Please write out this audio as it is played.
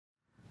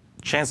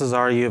chances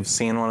are you have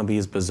seen one of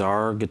these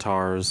bizarre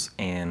guitars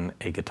in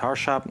a guitar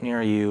shop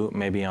near you,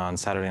 maybe on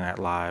Saturday Night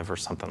Live or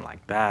something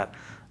like that.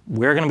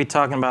 We're going to be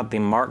talking about the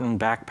Martin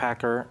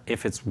Backpacker,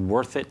 if it's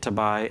worth it to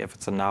buy, if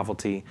it's a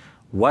novelty,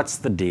 what's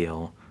the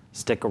deal.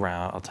 Stick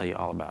around, I'll tell you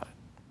all about it.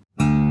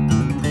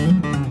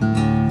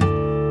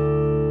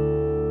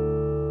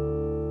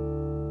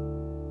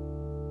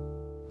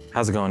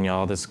 How's it going,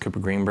 y'all? This is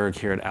Cooper Greenberg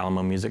here at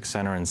Alamo Music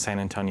Center in San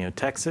Antonio,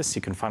 Texas.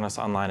 You can find us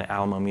online at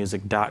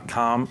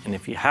alamomusic.com. And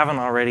if you haven't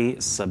already,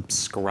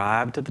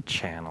 subscribe to the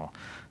channel.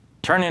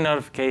 Turn your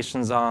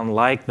notifications on,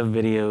 like the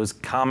videos,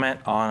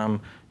 comment on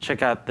them,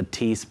 check out the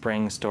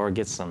Teespring store,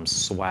 get some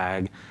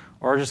swag,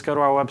 or just go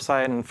to our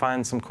website and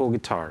find some cool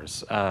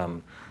guitars.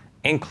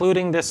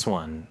 Including this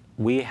one,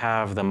 we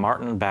have the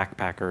Martin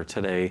Backpacker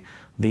today,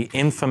 the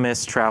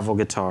infamous travel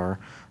guitar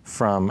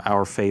from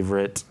our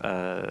favorite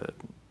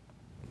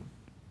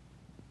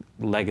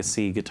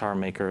legacy guitar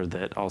maker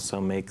that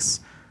also makes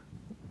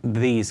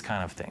these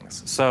kind of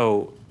things.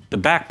 So the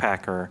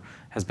Backpacker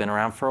has been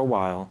around for a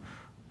while.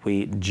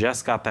 We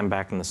just got them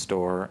back in the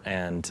store,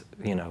 and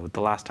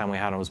the last time we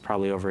had them was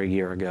probably over a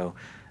year ago.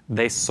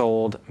 They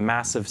sold,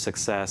 massive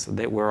success.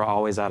 They were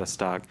always out of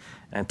stock,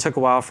 and it took a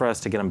while for us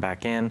to get them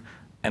back in,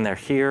 and they're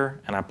here,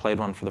 and I played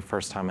one for the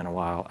first time in a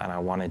while, and I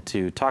wanted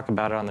to talk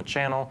about it on the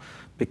channel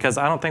because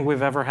I don't think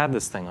we've ever had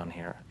this thing on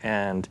here.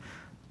 And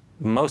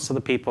most of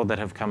the people that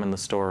have come in the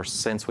store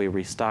since we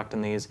restocked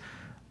in these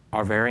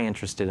are very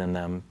interested in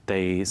them.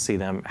 They see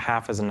them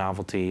half as a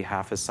novelty,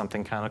 half as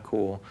something kind of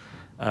cool.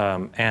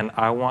 And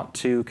I want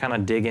to kind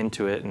of dig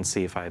into it and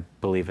see if I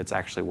believe it's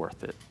actually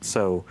worth it.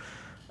 So,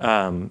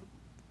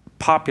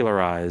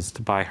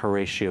 popularized by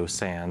Horatio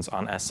Sands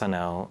on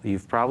SNL,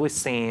 you've probably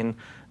seen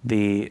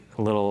the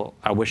little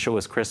I Wish It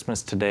Was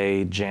Christmas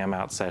Today jam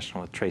out session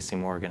with Tracy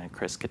Morgan and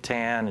Chris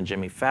Kattan and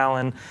Jimmy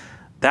Fallon.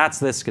 That's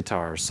this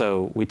guitar.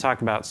 So we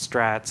talk about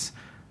Strats,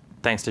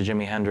 thanks to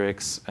Jimi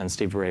Hendrix and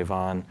Stevie Ray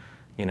Vaughan,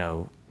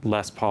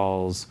 Les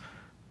Pauls,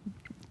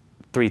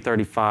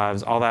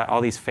 335s,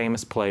 all these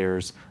famous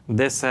players.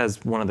 This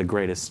has one of the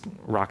greatest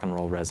rock and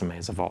roll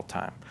resumes of all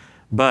time.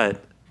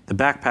 But the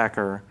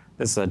Backpacker,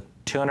 this is a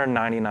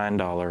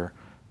 $299,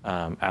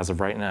 as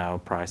of right now,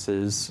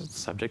 prices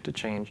subject to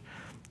change,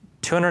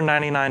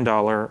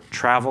 $299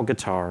 travel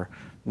guitar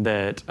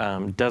that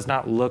does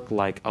not look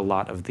like a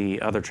lot of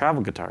the other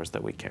travel guitars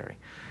that we carry.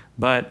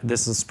 But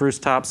this is spruce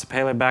tops,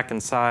 Pele back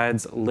and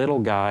sides, little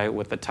guy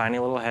with a tiny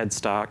little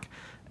headstock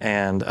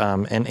and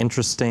an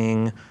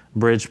interesting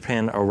bridge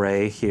pin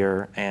array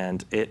here,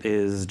 and it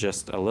is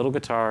just a little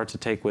guitar to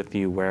take with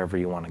you wherever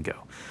you want to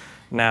go.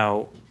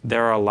 Now,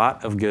 there are a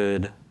lot of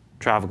good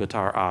travel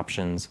guitar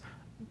options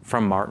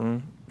from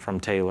Martin, from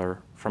Taylor,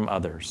 from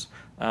others.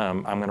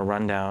 I'm going to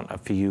run down a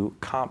few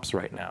comps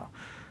right now.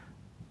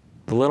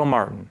 The Little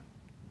Martin,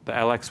 the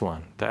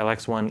LX1, the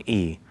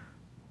LX1E,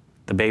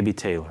 the Baby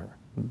Taylor,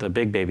 the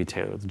Big Baby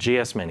Taylor, the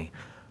GS Mini,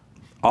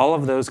 all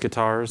of those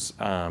guitars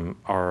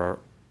are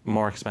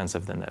more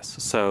expensive than this.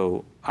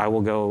 So I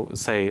will go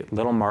say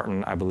Little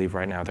Martin, I believe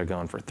right now they're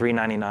going for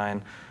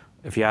 $399.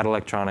 If you add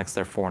electronics,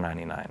 they're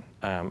 $499.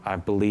 I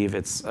believe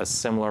it's a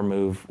similar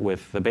move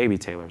with the Baby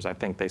Taylors. I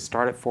think they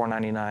start at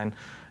 $499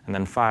 and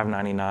then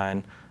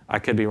 $599. I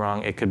could be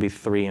wrong. It could be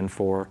 $3 and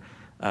 $4.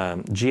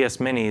 GS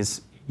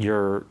Minis,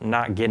 you're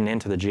not getting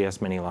into the GS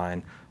Mini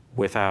line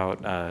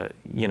without,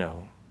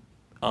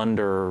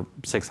 under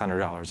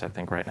 $600, I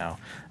think, right now.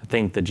 I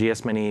think the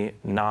GS Mini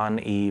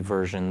non-E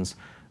versions,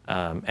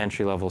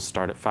 entry levels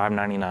start at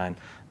 $599.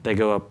 They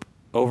go up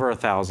over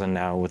 $1,000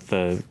 now with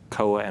the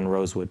Koa and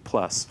Rosewood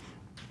Plus.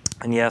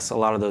 And yes, a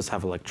lot of those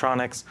have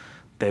electronics.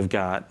 They've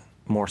got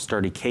more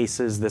sturdy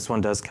cases. This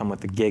one does come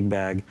with a gig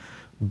bag.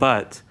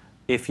 But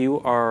if you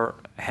are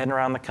heading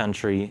around the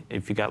country,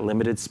 if you got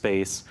limited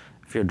space,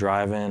 if you're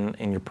driving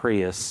in your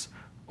Prius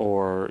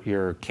or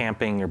you're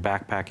camping, you're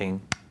backpacking,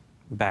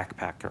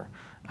 Backpacker.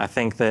 I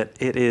think that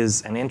it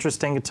is an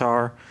interesting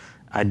guitar.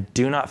 I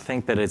do not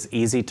think that it's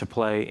easy to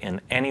play in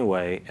any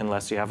way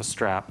unless you have a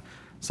strap.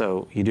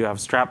 So you do have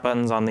strap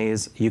buttons on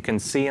these. You can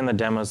see in the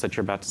demos that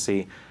you're about to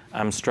see,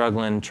 I'm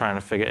struggling trying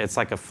to figure, it's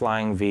like a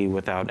flying V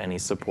without any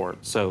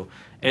support. So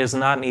it is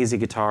not an easy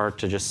guitar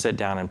to just sit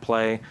down and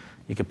play.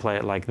 You could play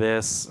it like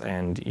this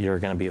and you're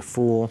gonna be a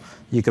fool.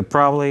 You could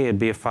probably, it'd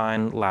be a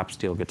fine lap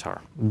steel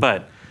guitar.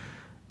 But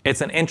it's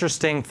an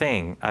interesting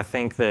thing. I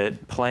think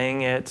that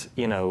playing it,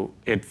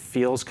 it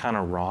feels kind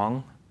of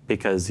wrong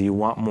because you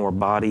want more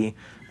body.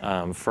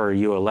 For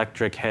you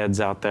electric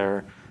heads out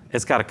there,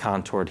 it's got a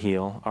contoured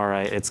heel, all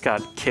right? It's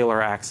got killer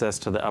access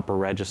to the upper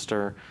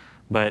register.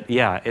 But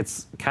yeah,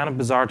 it's kind of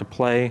bizarre to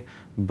play,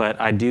 but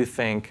I do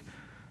think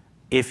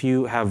if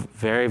you have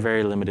very,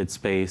 very limited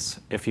space,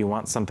 if you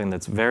want something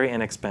that's very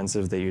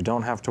inexpensive that you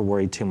don't have to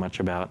worry too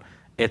much about,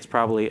 it's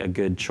probably a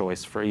good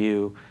choice for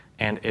you.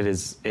 And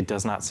it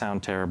does not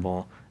sound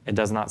terrible. It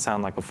does not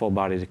sound like a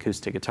full-bodied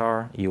acoustic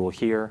guitar, you will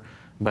hear,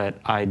 but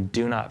I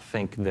do not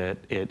think that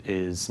it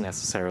is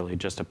necessarily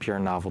just a pure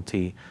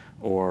novelty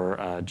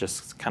or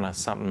just kind of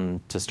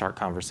something to start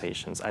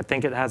conversations. I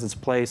think it has its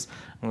place.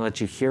 I'm gonna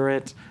let you hear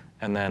it,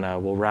 and then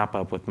we'll wrap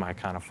up with my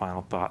kind of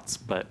final thoughts,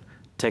 but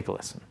take a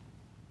listen.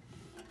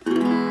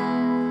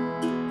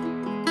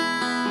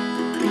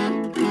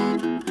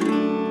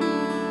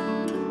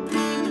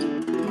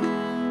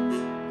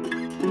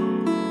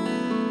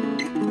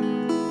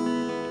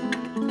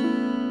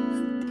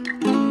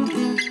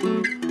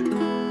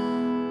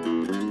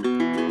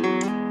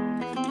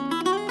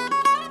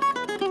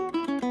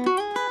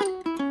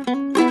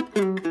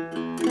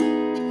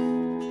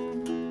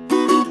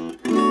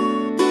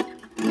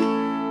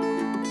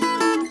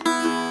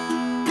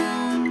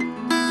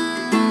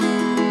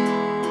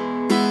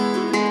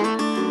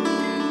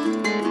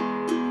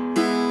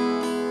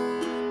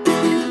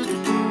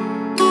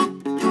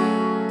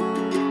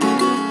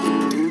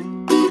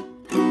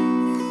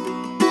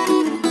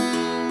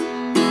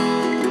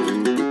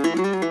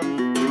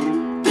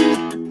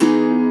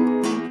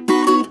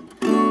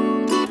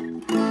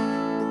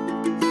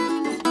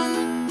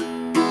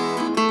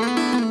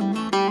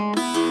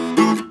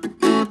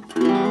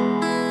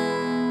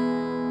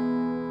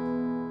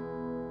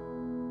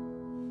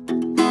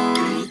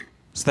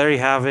 So there you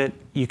have it.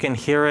 You can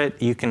hear it.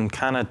 You can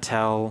kind of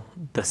tell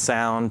the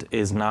sound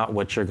is not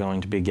what you're going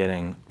to be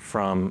getting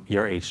from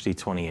your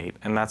HD28.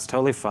 And that's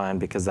totally fine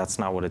because that's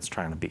not what it's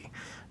trying to be.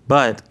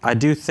 But I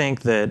do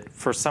think that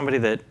for somebody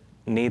that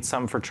needs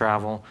something for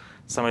travel,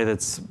 somebody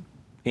that's,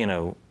 you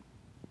know,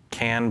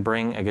 can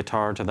bring a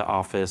guitar to the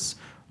office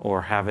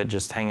or have it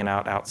just hanging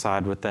out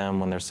outside with them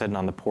when they're sitting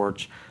on the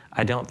porch,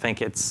 I don't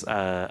think it's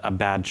a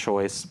bad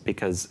choice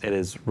because it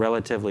is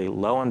relatively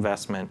low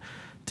investment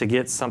to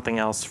get something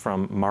else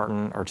from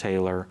Martin or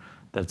Taylor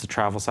that's a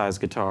travel size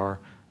guitar.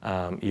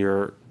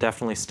 You're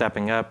definitely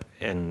stepping up,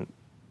 and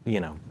you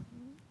know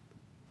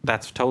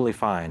that's totally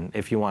fine.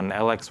 If you want an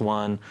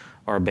LX1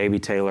 or a Baby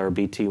Taylor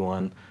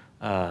BT1,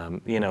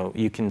 you know,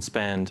 you can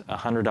spend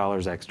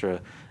 $100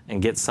 extra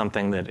and get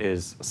something that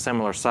is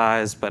similar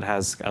size but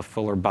has a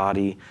fuller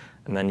body,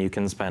 and then you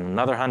can spend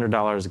another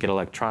 $100 to get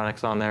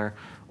electronics on there,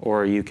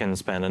 or you can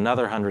spend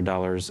another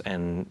 $100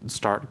 and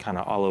start kind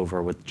of all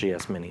over with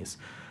GS Minis.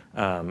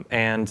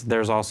 And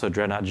there's also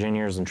Dreadnought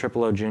Juniors and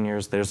Triple O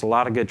Juniors. There's a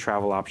lot of good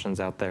travel options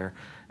out there,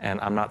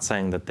 and I'm not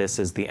saying that this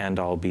is the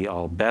end-all,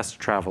 be-all, best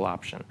travel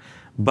option.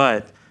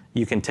 But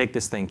you can take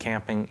this thing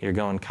camping, you're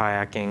going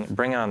kayaking,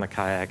 bring it on the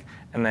kayak,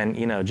 and then,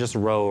 you know, just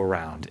row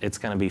around. It's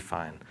going to be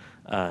fine.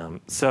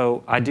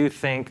 So I do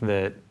think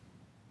that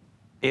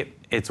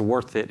it's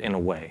worth it in a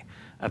way.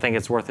 I think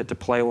it's worth it to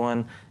play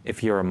one.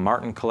 If you're a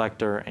Martin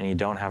collector and you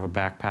don't have a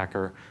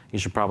backpacker, you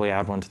should probably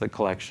add one to the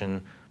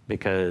collection,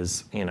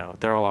 because, you know,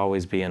 there will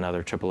always be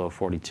another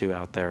 0042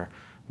 out there,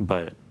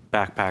 but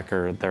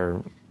backpacker,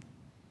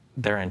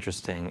 they're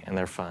interesting and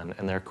they're fun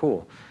and they're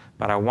cool.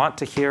 But I want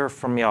to hear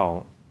from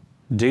y'all.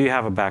 Do you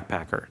have a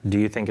backpacker? Do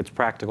you think it's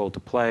practical to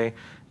play?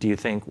 Do you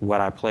think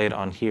what I played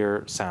on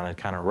here sounded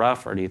kind of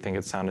rough, or do you think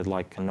it sounded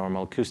like a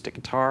normal acoustic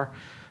guitar?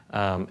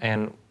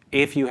 And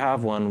if you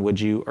have one, would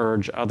you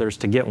urge others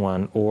to get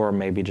one, or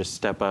maybe just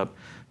step up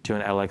to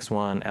an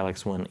LX1,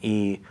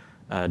 LX1E,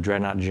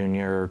 Dreadnought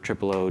Junior,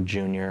 Triple O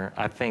Junior?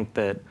 I think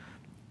that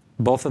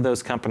both of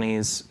those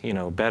companies, you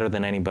know, better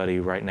than anybody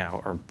right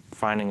now, are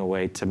finding a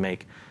way to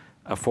make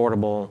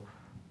affordable,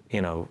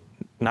 you know,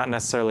 not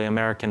necessarily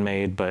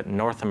American-made, but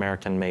North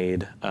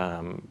American-made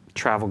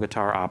travel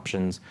guitar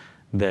options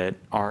that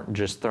aren't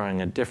just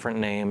throwing a different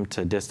name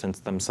to distance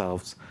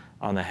themselves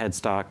on the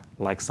headstock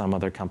like some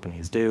other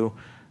companies do.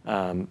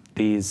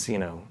 These, you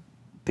know,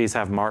 these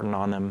have Martin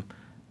on them.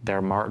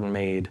 They're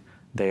Martin-made.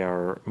 They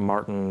are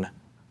Martin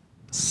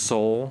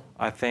soul,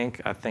 I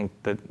think. I think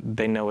that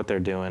they know what they're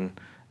doing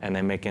and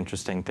they make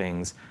interesting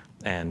things.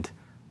 And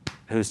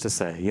who's to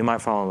say? You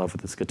might fall in love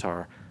with this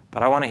guitar,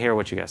 but I want to hear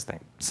what you guys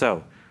think.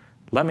 So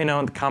let me know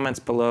in the comments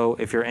below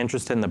if you're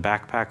interested in the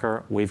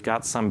backpacker. We've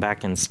got some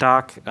back in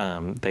stock.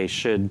 They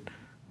should,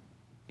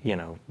 you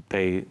know,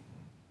 they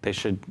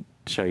should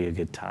show you a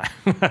good time.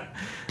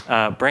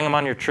 Bring them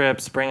on your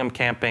trips, bring them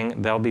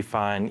camping. They'll be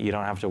fine. You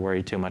don't have to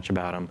worry too much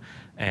about them.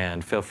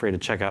 And feel free to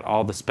check out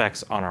all the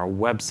specs on our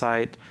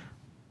website.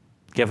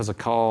 Give us a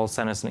call,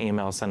 send us an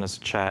email, send us a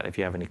chat if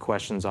you have any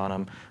questions on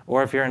them.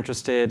 Or if you're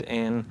interested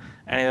in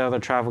any of the other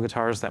travel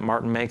guitars that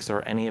Martin makes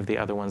or any of the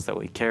other ones that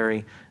we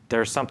carry,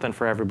 there's something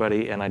for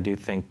everybody. And I do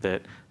think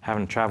that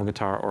having a travel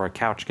guitar or a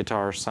couch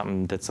guitar,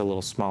 something that's a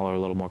little smaller, a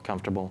little more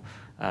comfortable,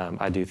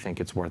 I do think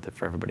it's worth it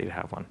for everybody to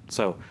have one.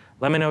 So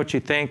let me know what you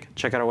think.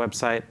 Check out our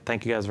website.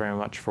 Thank you guys very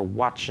much for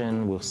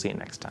watching. We'll see you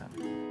next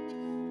time.